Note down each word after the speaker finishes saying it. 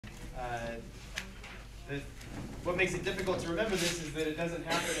What makes it difficult to remember this is that it doesn't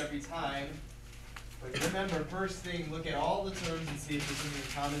happen every time. But remember, first thing, look at all the terms and see if there's something in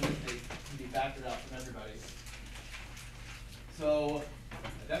common that they can be factored out from everybody. So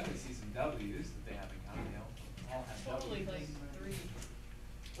I definitely see some W's that they have in common. They all have Totally W's. like 3.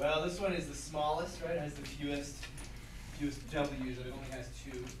 Well, this one is the smallest, right? It has the fewest W's, and it only has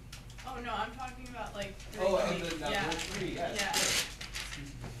 2. Oh no, I'm talking about like 3. Oh, and the number yeah. 3, yes.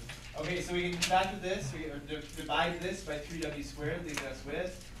 Yeah. Okay, so we can factor this, or divide this by 3W squared, leaving us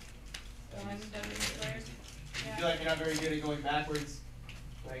with 1W squared. You feel like you're not very good at going backwards,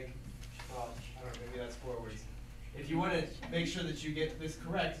 like, well, I don't know, maybe that's forwards. If you want to make sure that you get this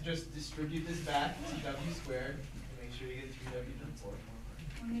correct, just distribute this back to W squared, and make sure you get 3W times 4.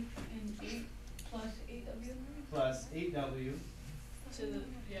 And 8 plus 8W? Plus 8W. To the,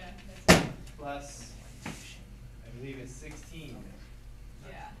 yeah, that's it. Plus, I believe it's 16.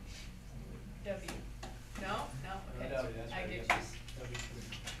 Yeah. W. No? No? Okay. W, that's I right. get you. W squared.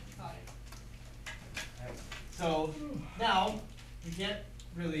 Got it. Right. So now we can't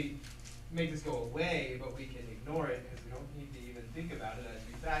really make this go away, but we can ignore it because we don't need to even think about it as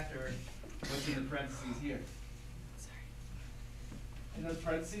we factor what's in the parentheses here. And those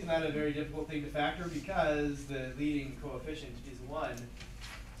parentheses, not a very difficult thing to factor because the leading coefficient is 1.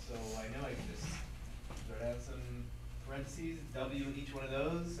 So I know I can just start out some parentheses, W in each one of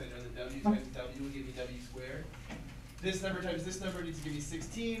those. I know that W times W will give me W squared. This number times this number needs to give me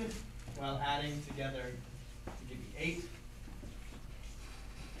 16, while adding together to give me 8.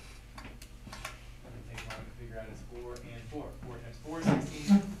 Doesn't take long to figure out it's 4 and 4. 4 times 4 is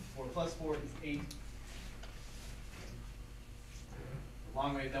 16. 4 plus 4 is 8. A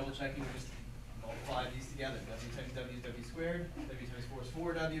long way of double checking, we just multiply these together. W times W is W squared. W times 4 is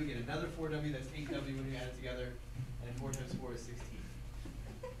 4W. Get another 4W, that's 8W when we add it together. And 4 times 4 is 16.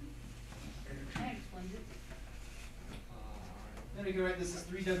 That explains it. Then we can write this as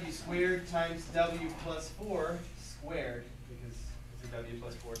 3W squared times W plus 4 squared, because it's a W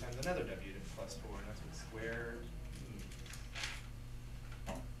plus 4 times another W plus 4, and that's what square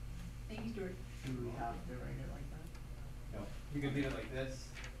means. Thank you, Stuart. Do we have to write it like that? No, you can leave it like this.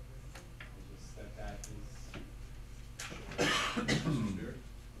 We'll just set that as. Stuart?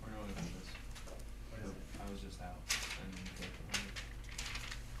 Or no, it was this. What is it? I was just out. And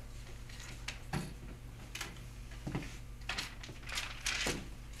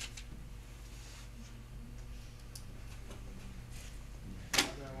The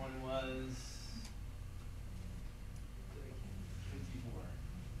other one was 54.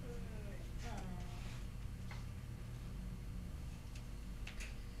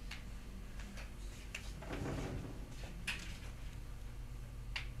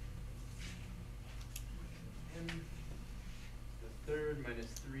 M, the third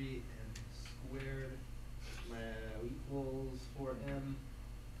minus 3m squared equals 4m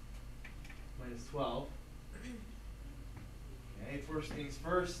minus 12. Okay, first things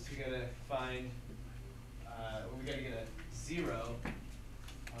first, we gotta find, we gotta get a 0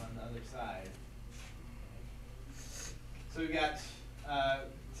 on the other side. So we've got,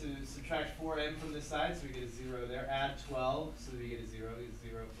 to subtract 4m from this side, so we get a 0 there. Add 12, so we get a 0. We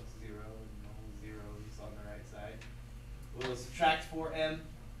get 0 plus 0, and the whole 0 is on the right side. We'll subtract 4m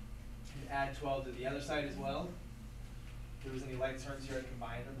and add 12 to the other side as well. If there was any like terms here, I'd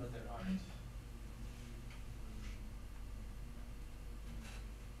combine them, but there aren't.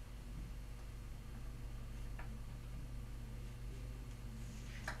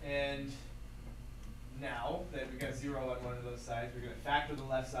 And now that we've got 0 on one of those sides, we're going to factor the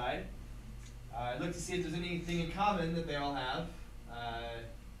left side. Look to see if there's anything in common that they all have.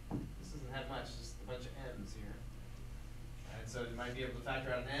 This doesn't have much, just a bunch of m's here. And so you might be able to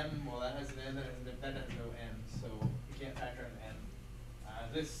factor out an m. Well, that has an m, that has no m, so you can't factor out an m.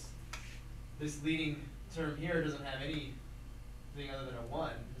 This leading term here doesn't have anything other than a 1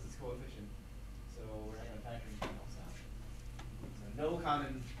 because it's coefficient. So we're not going to factor anything else out. So no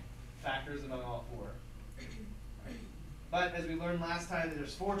common factors among all 4. But as we learned last time, that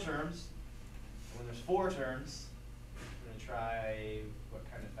there's 4 terms. And when there's 4 terms, we're going to try what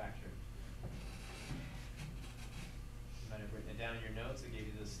kind of factor. You might have written it down in your notes. I gave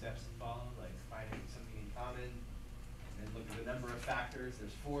you those steps to follow, like finding something in common, and then look at the number of factors.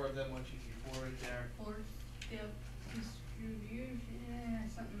 There's 4 of them. 1, 2, 3, 4 right there. 4-step distribution,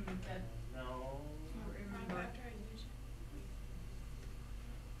 something like that. No. I don't remember.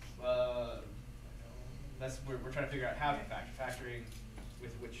 That's we're trying to figure out how to factor. Factoring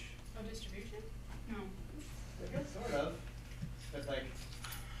with which? Oh, distribution? No. I guess sort of, but like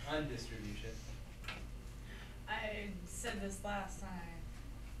undistribution. I said this last time.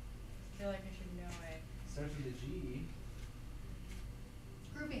 G.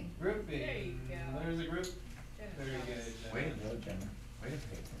 Grouping. Grouping. There you go. There's a group. Jenna Very got good. it. Jenna. Way to go, Jenna. Way to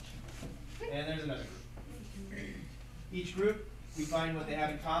pay attention. And there's another group. Each group, we find what they have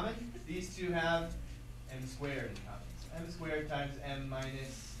in common. These two have m squared in common. So m squared times m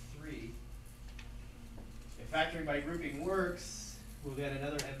minus 3. If factoring by grouping works, we'll get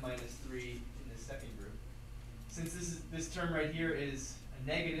another m minus 3 in this second group. Since this term right here is a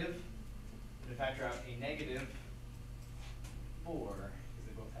negative, we're going to factor out a negative 4, because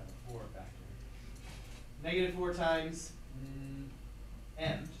they both have a 4 factor. Negative 4 times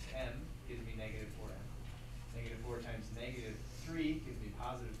m, just m, gives me negative 4m. Negative 4 times negative 3 gives me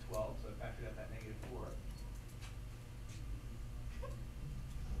positive 12, so I factored out that negative 4.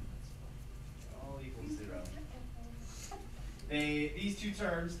 All equals 0. These two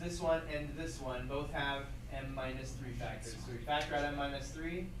terms, this one and this one, both have m minus 3 factors. So we factor out m minus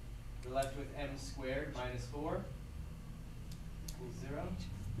 3, we're left with m squared minus 4 equals 0.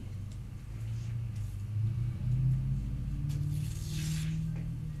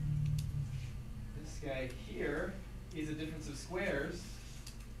 This guy here is a difference of squares,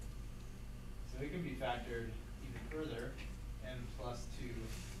 so it can be factored even further, m plus 2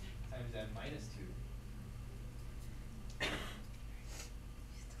 times m minus 2.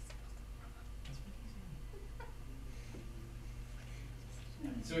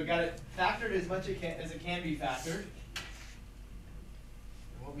 So we've got it factored as much as it can be factored.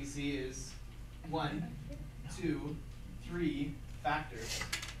 And what we see is 1, 2, 3 factors.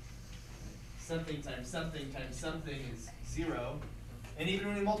 Something times something times something is 0. And even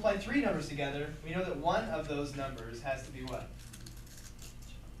when we multiply 3 numbers together, we know that one of those numbers has to be what?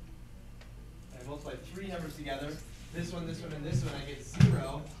 I multiply 3 numbers together, this one, and this one, I get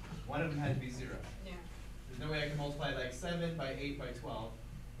 0. One of them had to be 0. Yeah. There's no way I can multiply like 7 by 8 by 12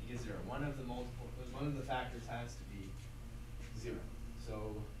 and get 0. One of the factors has to be 0.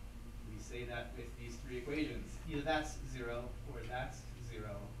 So we say that with these 3 equations. Either that's 0, or that's 0,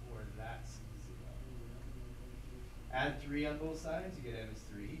 or that's 0. Add 3 on both sides, you get m is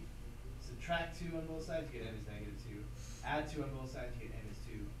 3. Subtract 2 on both sides, you get m is negative 2. Add 2 on both sides, you get m is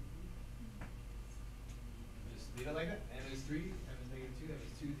 2. Just leave it like that. M is 3, m is negative 2, m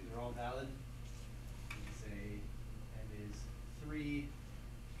is 2. These are all valid. You can say m is 3,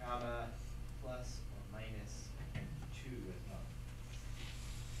 comma, plus or minus 2 as well.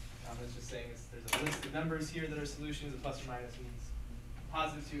 Comma is just saying there's a list of numbers here that are solutions. The plus or minus means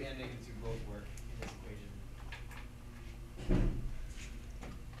positive 2 and negative 2 both work in this equation.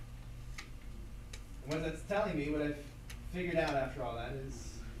 And what that's telling me, what I've figured out after all that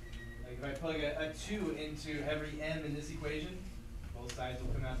is, like if I plug a 2 into every m in this equation, both sides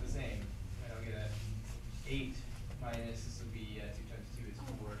will come out the same. And I'll get a 8 minus, this will be 2 times 2 is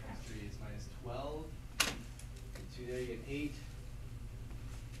 4 times 3 is minus 12. Get 2 there, you get 8.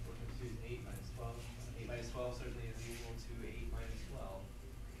 4 times 2 is 8 minus 12. 8 minus 12 certainly is equal to 8 minus 12.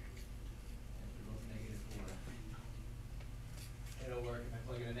 And they're both negative 4. It'll work if I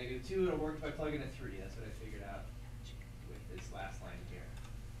plug in a negative 2, it'll work if I plug in a 3. That's what I figured out with this last line here.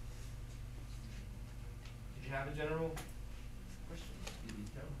 Did you have a general question?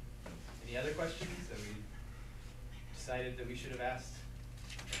 No? Any other questions that we decided that we should have asked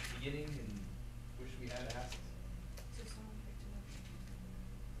at the beginning and wish we had asked? So someone picked it up.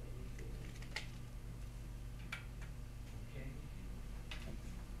 Okay.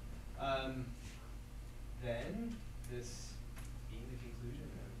 Then, this being the conclusion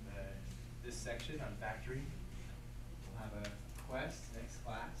of this section on factoring, we'll have a quest next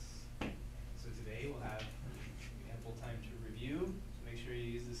class. So today we'll have ample time to review. So make sure you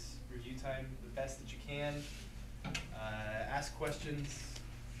use this review time the best that you can. Ask questions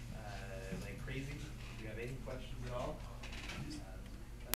like crazy if you have any questions at all.